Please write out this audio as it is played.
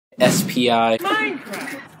SPI.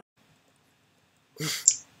 Minecraft.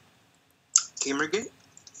 Gamergate?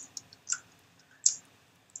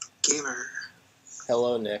 Gamer.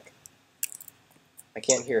 Hello, Nick. I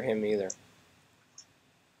can't hear him either.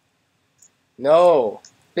 No!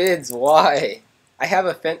 Bids, why? I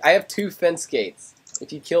have 2 fence gates.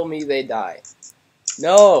 If you kill me, they die.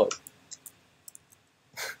 No!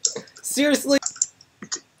 Seriously?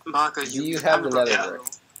 Maka, Do you have the nether brick?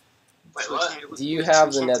 Wait, what? Do you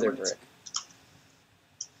have the nether brick?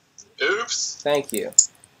 Oops. Thank you.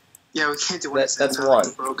 Yeah, we can't do it. That's one.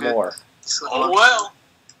 More. Oh well.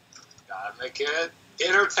 Gotta make it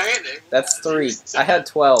entertaining. That's 3. I had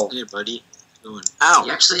 12. Hey, buddy. Going. Ow!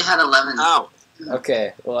 You actually had 11. Ow!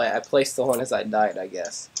 Okay, well I placed the one as I died, I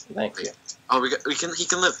guess. Thank you. Oh, he can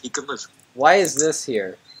live. He can live. Why is this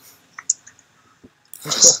here?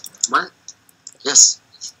 What? Yes.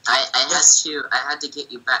 I had to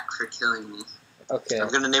get you back for killing me. Okay. I'm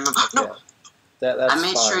gonna name him. No. Yeah. That's I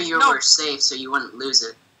made fine. sure you were safe so you wouldn't lose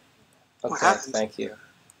it. What Okay, happened? thank you.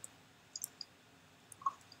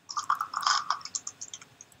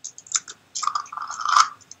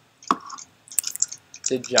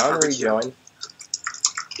 Did John rejoin?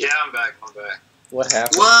 Yeah, I'm back. What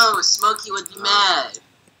happened? Whoa, Smokey would be mad.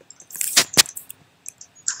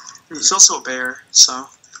 He's also a bear, so.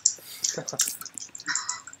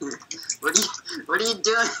 What are you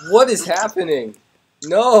doing? What is happening?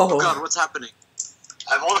 No! Oh God, what's happening?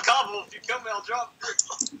 I want a combo. If you kill me, I'll drop.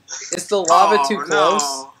 Is the lava Oh, too close?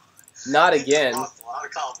 No. Not again. A lot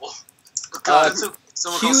of combo. God, Cue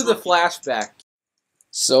someone call the Smokey. flashback.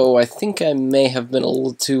 So I think I may have been a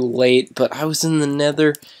little too late, but I was in the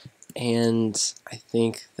nether, and I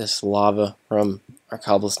think this lava from our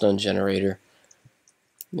cobblestone generator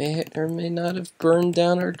may or may not have burned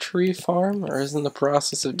down our tree farm, or is in the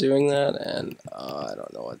process of doing that, and I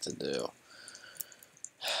don't know what to do.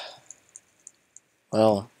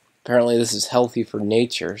 Well, apparently this is healthy for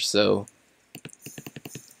nature, so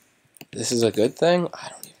this is a good thing? I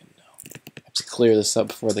don't even know. I have to clear this up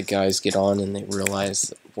before the guys get on and they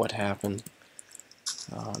realize what happened.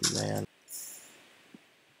 Oh, man.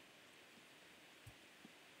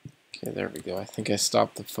 Okay, there we go. I think I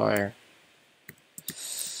stopped the fire.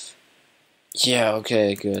 Yeah,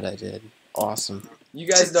 okay, good, I did. Awesome. You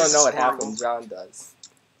guys don't know what happened, John does.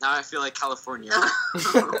 Now I feel like California.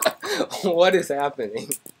 What is happening?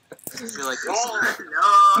 I feel like this. Oh,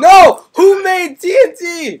 No. No! Who made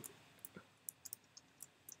TNT?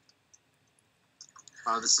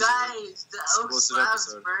 Wow, this is Guys, the oak explosive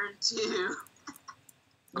slabs episode. burned too.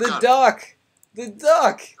 The God. duck! The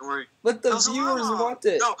duck! Don't worry. But the How's the viewers lava? want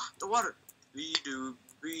it. No, the water. We do.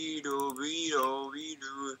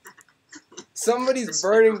 Somebody's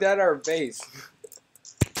burning down our base.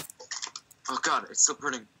 Oh God, it's still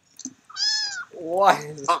burning. Why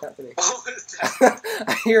is this Oh. happening? what is that?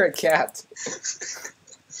 I hear a cat.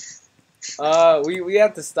 We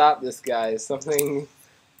have to stop this, guys. Something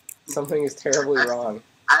is terribly wrong.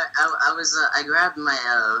 I grabbed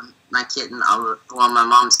my kitten Oliver, well, my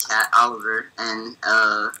mom's cat Oliver, and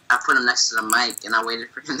I put him next to the mic and I waited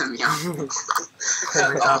for him to meow.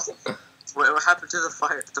 That's awesome. What happened to the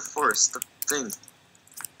fire? The forest? The thing?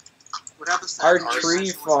 What happens to Our that arson? tree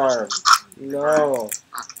farm. No.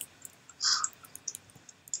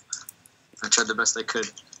 I tried the best I could.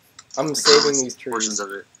 I'm saving these Portions trees.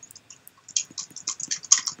 of it.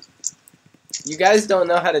 You guys don't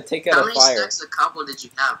know how to take How out a many fire. stacks of cobble did you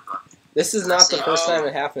have, bro? This is not the first Oh, time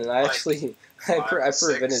it happened. I like actually, I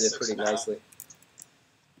prevented it pretty nicely.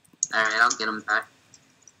 Alright, I'll get him back.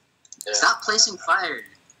 Yeah. Stop placing fire.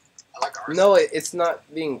 I like arson. No, it's not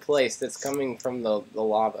being placed. It's coming from the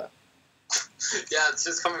lava. Yeah, it's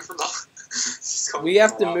just coming from the. it's coming We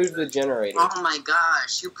have from to the move water. the generator. Oh my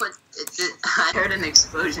gosh, you put it. I heard an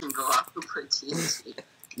explosion go off. Who put TNT?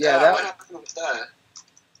 Yeah, What that. happened with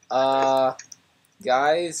that?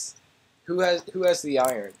 Guys, who has the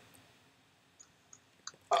iron?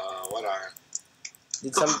 What iron?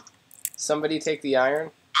 Did somebody take the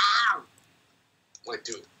iron? Ow! Wait,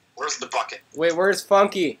 dude, where's the bucket? Wait, where's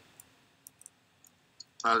Funky?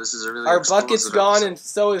 Wow, this is a really Our explosive bucket's gone, episode. and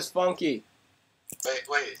so is Funky.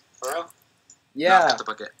 Wait, for real? No, I've Yeah. got the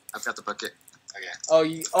bucket. I've got the bucket. Okay. Oh,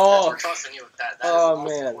 oh, We're trusting you with that. That is oh the most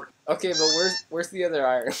man. important. Okay, but where's the other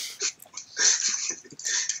iron?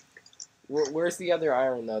 Where's the other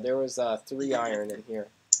iron though? There was 3 iron in here.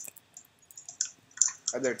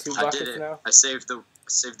 Are there 2 I buckets did it. now? I saved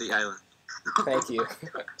the island. Thank you.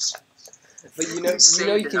 But you know Saved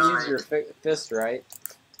you it, can use alright. your fist, right?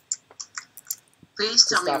 Please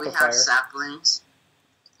To tell me stop we a have fire. saplings.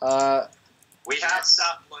 We have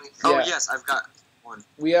saplings. Oh Yeah. yes, I've got one.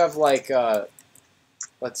 We have like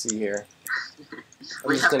Let's see here. I'm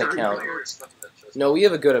We just have gonna to count. record. No, we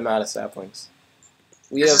have a good amount of saplings.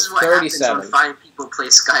 We This have is what happens 37. when 5 people play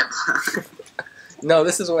Skyblock. No,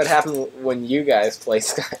 this is what happened when you guys play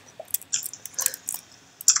Sky.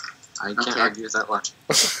 I can't Okay. argue with that logic.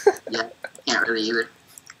 Can't really either.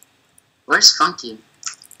 Where's Funky?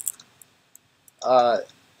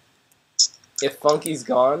 If Funky's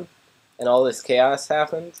gone and all this chaos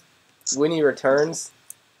happens, when he returns,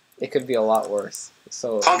 it could be a lot worse.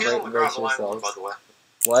 So Funky's on the brace gravel island, by yourselves. the way.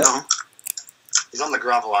 What? No. He's on the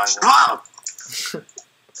gravel island. Oh!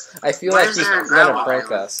 I feel Why like is he's there a gonna gravel prank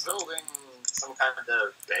island? us. Building some kind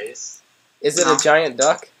of base. Is it No. a giant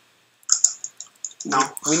duck? No.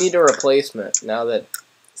 We need a replacement now that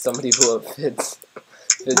somebody blew up Fid's.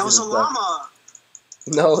 That was a llama!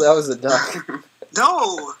 No, that was a duck. No!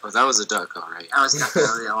 Oh, that was a duck, alright. That was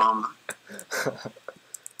definitely a llama.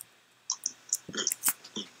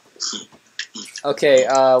 Okay,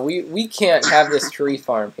 we can't have this tree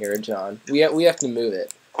farm here, John. We have to move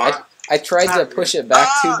it. What? I tried to push it back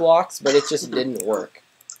 2 Ah! blocks, but it just didn't work.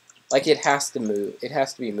 Like, it has to move. It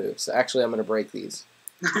has to be moved. So actually, I'm gonna break these.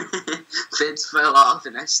 Fits fell off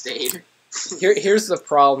and I stayed. Here's the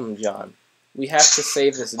problem, John. We have to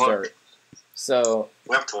save this What? dirt. So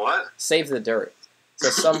We have to what? save the dirt. So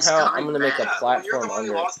It's somehow I'm going gonna make a bad. Well, you're platform the one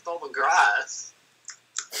under who it. lost all the grass.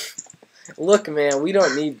 Look, man, we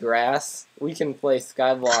don't need grass. We can play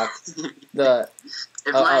Skyblock the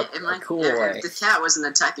If cool way. if the cat wasn't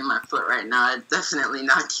attacking my foot right now, I'd definitely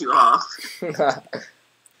knock you off.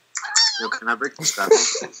 Yo, can I break the sky?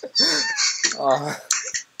 Oh,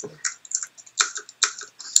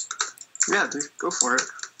 Yeah, dude, go for it.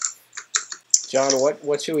 John,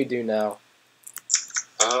 what should we do now?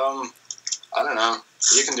 I don't know.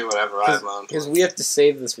 You can do whatever. I have my own Because plans. we have to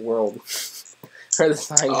save this world. Or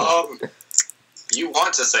this island. You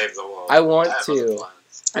want to save the world. I want have to. other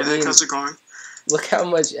plans. I Hey, mean, how's it going? look how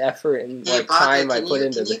much effort and Hey, like Bobby, time I can put you,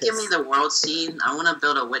 into can you this. give me the world seed? I want to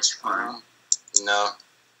build a witch farm. No.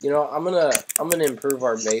 You know, I'm gonna improve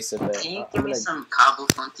our base a bit. Can you I'm give me gonna, some cobble,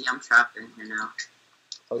 Funky? I'm trapped in here now.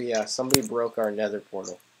 oh yeah, somebody broke our nether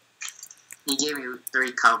portal. He gave me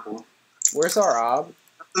 3 cobble. Where's our ob?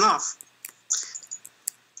 Enough.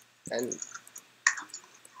 And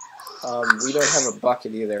we don't have a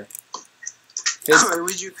bucket either. Fizz,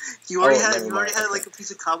 Would you? You already never had mind, like a piece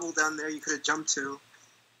of cobble down there. You could have jumped to.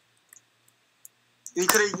 You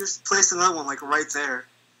could have just placed another one like right there.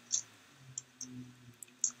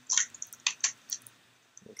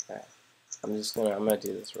 okay. I'm gonna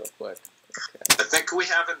do this real quick. Okay. I think we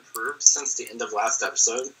have improved since the end of last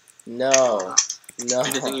episode. No.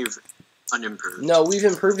 Anything you've unimproved? No, we've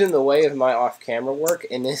improved in the way of my off-camera work,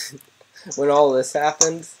 and then when all this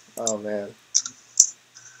happens, oh man.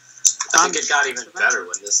 I think it got even better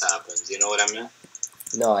when this happened. You know what I mean?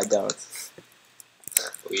 No, I don't.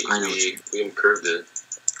 We improved it.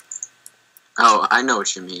 Oh, I know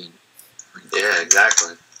what you mean. Yeah,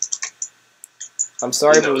 exactly. I'm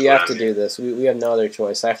sorry, He but knows we what have I to do this. We have no other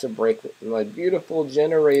choice. I have to break my beautiful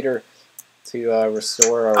generator to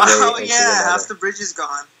restore our way Oh into yeah, the half nether. the bridge is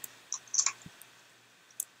gone.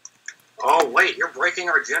 Oh wait, you're breaking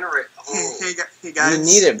our generator. Oh. Hey guys. You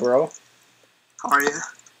need it, bro. How are you?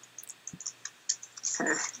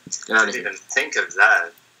 Hey. Get I out of didn't here. even think of that.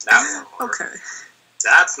 That won't work. Okay.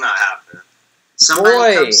 That's not happening. Somebody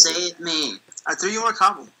Boy. come save me. I threw you more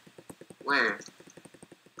cobble. Where?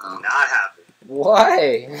 Oh. Not happening.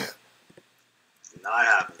 Why? Not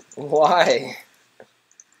happening. Why?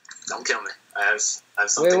 Don't kill me. I have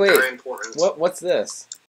something Wait. very important. What's this?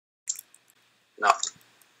 Nothing.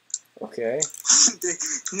 Okay.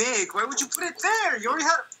 Nick, why would you put it there? You already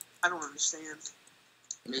had. I don't understand.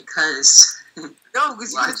 Because. No,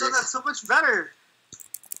 because you could have done that so much better.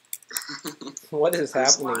 What is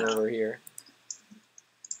There's happening one. over here?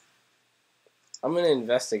 I'm gonna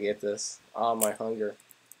investigate this. Ah, my hunger.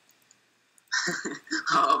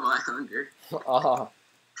 Oh, my hunger. Ah,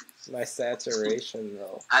 my saturation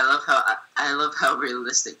though. I love how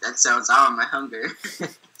realistic that sounds. Oh, my hunger.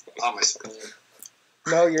 Oh, my spoon.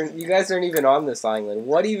 No, you guys aren't even on this island.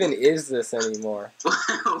 What even is this anymore?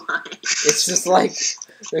 Why? It's just like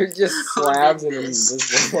there's just slabs in this?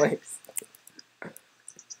 this place.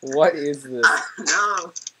 What is this?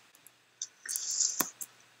 No.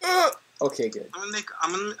 Okay, good. I'm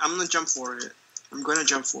gonna jump for it. I'm gonna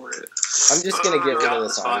jump for it. I'm just gonna get rid of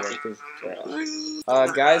this island.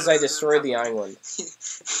 'Cause, guys, I destroyed the island.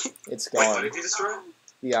 It's Wait, what gone. did you destroy?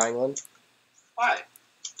 The island. Why?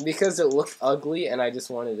 Because it looked ugly and I just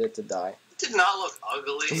wanted it to die. It did not look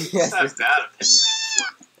ugly. You Yes, just have it- bad opinions.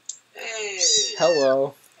 Hey.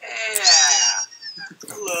 Hello. Yeah.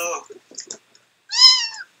 Hello.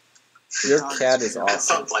 Your cat is That awesome.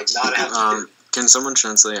 sounds like not after. Can someone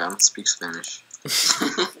translate? I don't speak Spanish.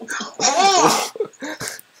 Oh!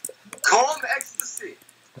 Calm ecstasy.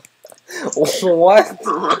 What?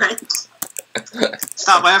 What?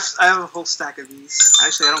 Stop! I have a whole stack of these.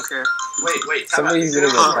 Actually, I don't care. Wait. Somebody's gonna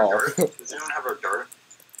get called. Does anyone have our dirt?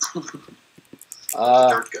 Where'd Uh,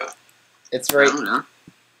 the dirt go? it's I right. don't know.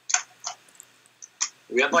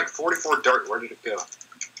 We had like 44 dirt. Where did it go?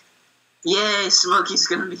 Yay, Smokey's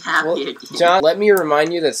gonna be happy Well, again. John, let me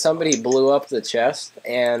remind you that somebody blew up the chest,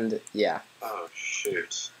 and yeah, Oh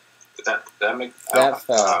shoot! Did that make That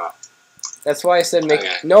fell. That's why I said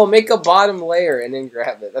Okay. make a bottom layer and then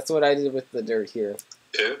grab it. That's what I did with the dirt here.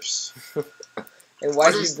 Oops. And why'd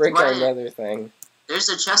What you is- break our why- nether thing? There's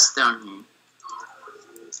a chest down here.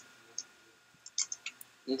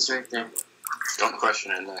 It's right there. Don't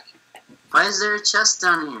question it, Nick. Why is there a chest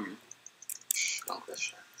down here? Shh, don't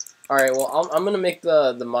question it. All right, well I'm gonna make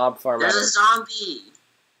the mob farm. There's out a of- zombie.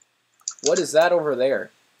 What is that over there?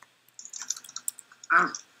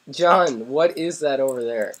 Ah. John, what is that over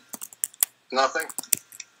there? Nothing.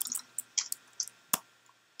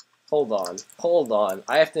 Hold on.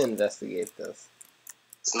 I have to investigate this.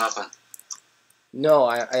 It's nothing. No,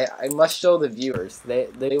 I must show the viewers. They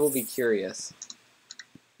will be curious.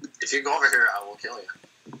 If you go over here, I will kill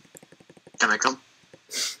you. Can I come?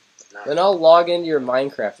 No. Then I'll log into your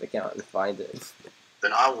Minecraft account and find it.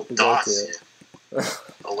 Then I will Go DOS to you.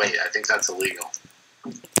 Oh wait, I think that's illegal.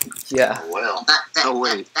 Yeah. Well, Oh,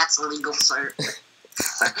 wait. That's illegal, sir.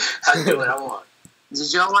 I do what I want.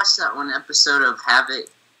 Did y'all watch that one episode of Havoc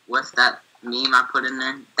with that meme I put in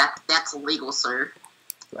there? That's illegal, sir.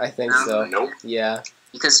 I think No. so. Nope. Yeah.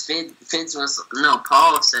 Because Fids was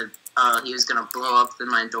Paul said he was gonna blow up in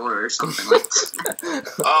my door or something like that.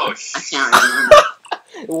 Oh I shit. can't remember.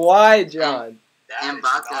 Why, John? That And is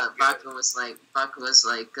Baka not good. was like,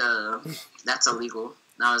 that's illegal.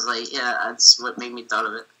 And I was like, yeah, that's what made me thought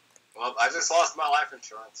of it. Well, I just lost my life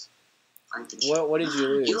insurance What did you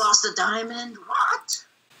lose? You lost a diamond? What?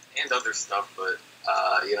 and other stuff, but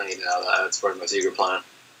you don't need to know that. That's part of my secret plan.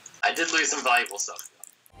 I did lose some valuable stuff.